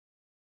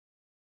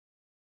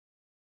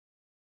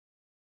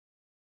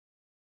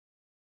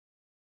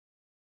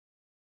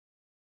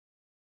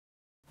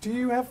Do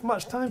you have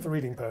much time for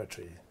reading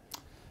poetry?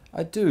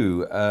 I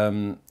do.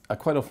 I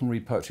quite often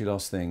read poetry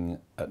last thing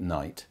at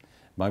night.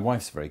 My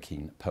wife's a very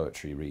keen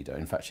poetry reader.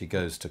 In fact, she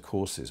goes to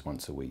courses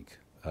once a week,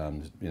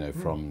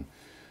 from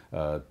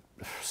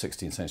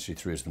 16th century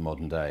through to the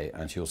modern day,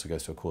 and she also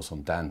goes to a course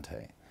on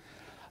Dante.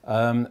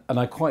 And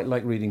I quite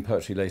like reading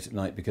poetry late at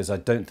night because I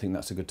don't think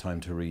that's a good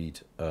time to read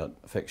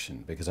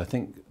fiction, because I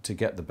think to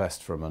get the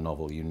best from a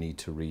novel you need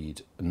to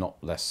read not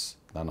less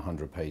than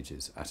 100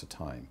 pages at a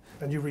time.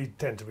 And you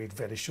tend to read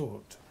very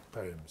short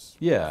poems.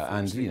 Yeah,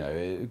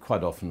 and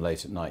quite often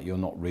late at night you're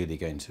not really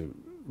going to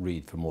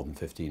read for more than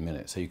 15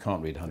 minutes, so you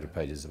can't read 100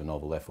 pages of a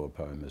novel, therefore a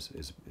poem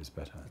is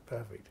better.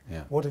 Perfect.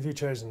 Yeah. What have you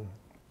chosen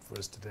for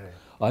us today?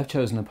 I've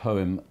chosen a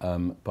poem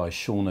by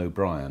Sean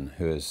O'Brien,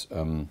 who is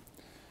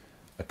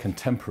a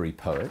contemporary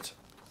poet.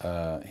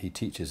 He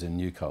teaches in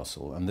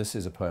Newcastle, and this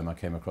is a poem I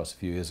came across a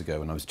few years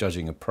ago when I was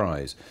judging a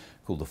prize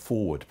called the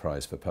Forward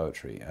Prize for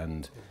Poetry,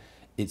 and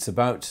it's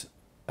about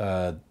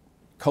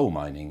coal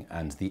mining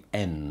and the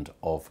end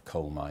of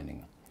coal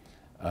mining.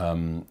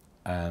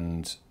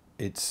 And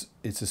it's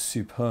a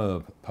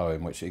superb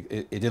poem which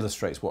it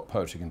illustrates what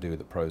poetry can do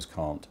that prose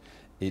can't.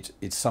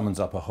 It summons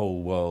up a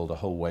whole world, a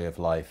whole way of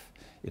life.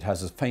 It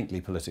has a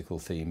faintly political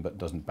theme but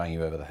doesn't bang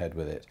you over the head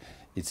with it.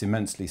 It's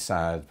immensely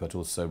sad but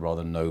also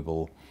rather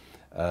noble,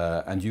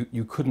 and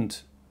you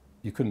couldn't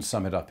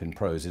sum it up in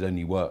prose. It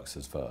only works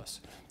as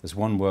verse. There's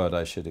one word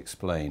I should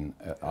explain,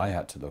 I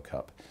had to look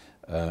up,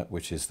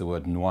 which is the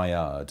word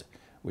noyade,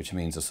 which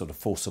means a sort of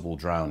forcible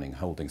drowning,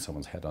 holding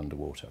someone's head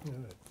underwater.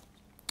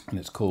 And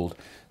it's called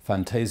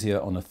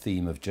Fantasia on a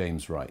Theme of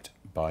James Wright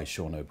by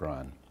Sean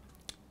O'Brien.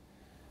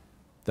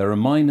 There are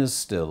miners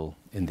still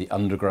in the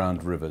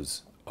underground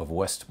rivers of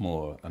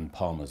Westmoor and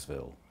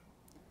Palmersville.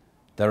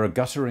 There are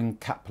guttering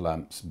cap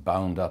lamps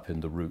bound up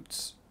in the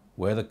roots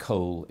where the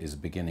coal is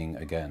beginning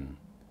again.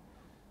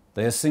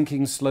 They are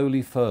sinking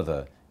slowly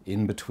further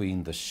in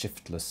between the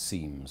shiftless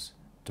seams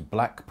to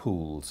black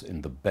pools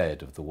in the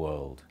bed of the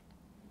world.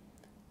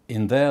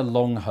 In their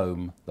long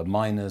home, the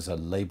miners are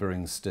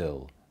labouring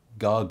still,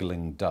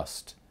 gargling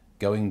dust,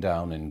 going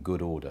down in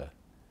good order.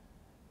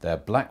 Their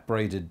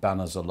black-braided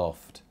banners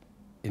aloft,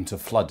 into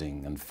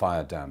flooding and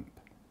fire damp,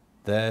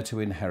 there to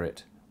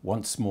inherit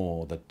once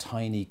more the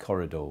tiny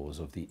corridors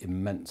of the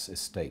immense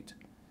estate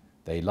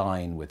they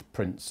line with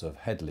prints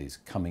of Headleys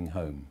coming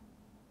home.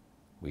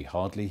 We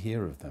hardly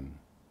hear of them.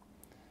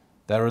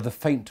 There are the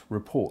faint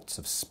reports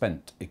of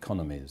spent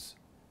economies,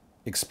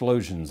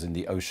 explosions in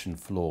the ocean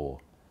floor,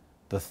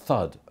 the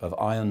thud of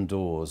iron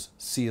doors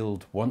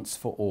sealed once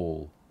for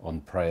all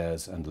on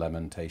prayers and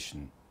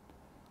lamentation,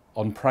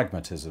 on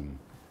pragmatism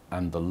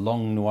and the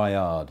long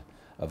noyade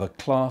of a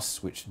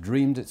class which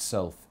dreamed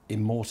itself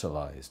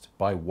immortalised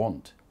by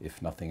want,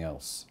 if nothing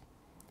else.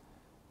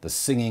 The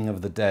singing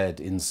of the dead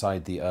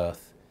inside the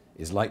earth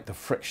is like the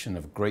friction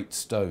of great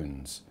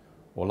stones,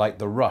 or like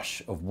the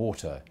rush of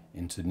water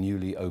into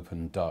newly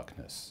opened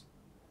darkness.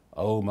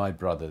 Oh, my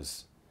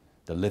brothers,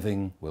 the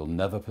living will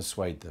never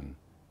persuade them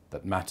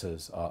that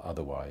matters are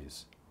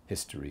otherwise.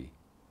 History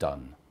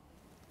done.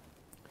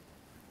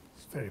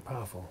 It's very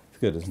powerful. It's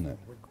good, isn't it?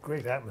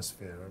 Great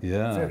atmosphere.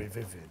 Yeah. Very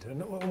vivid,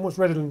 and almost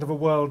redolent of a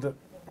world that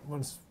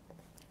once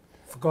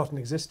forgotten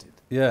existed.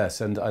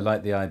 Yes, and I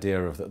like the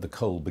idea of the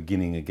coal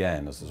beginning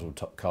again as the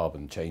sort of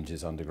carbon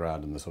changes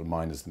underground and the sort of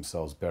miners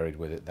themselves buried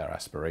with it, their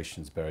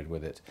aspirations buried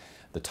with it.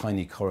 The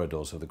tiny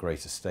corridors of the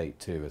great estate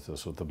too, as the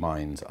sort of the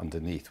mines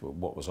underneath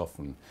what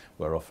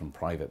were often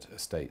private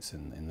estates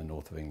in the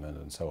north of England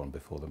and so on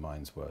before the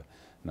mines were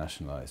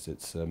nationalised.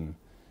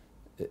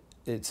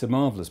 It's a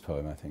marvellous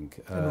poem, I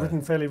think. And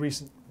written fairly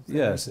recent.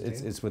 Yes,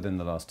 it's within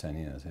the last 10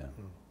 years, yeah.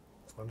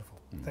 It's wonderful.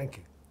 Thank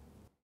you.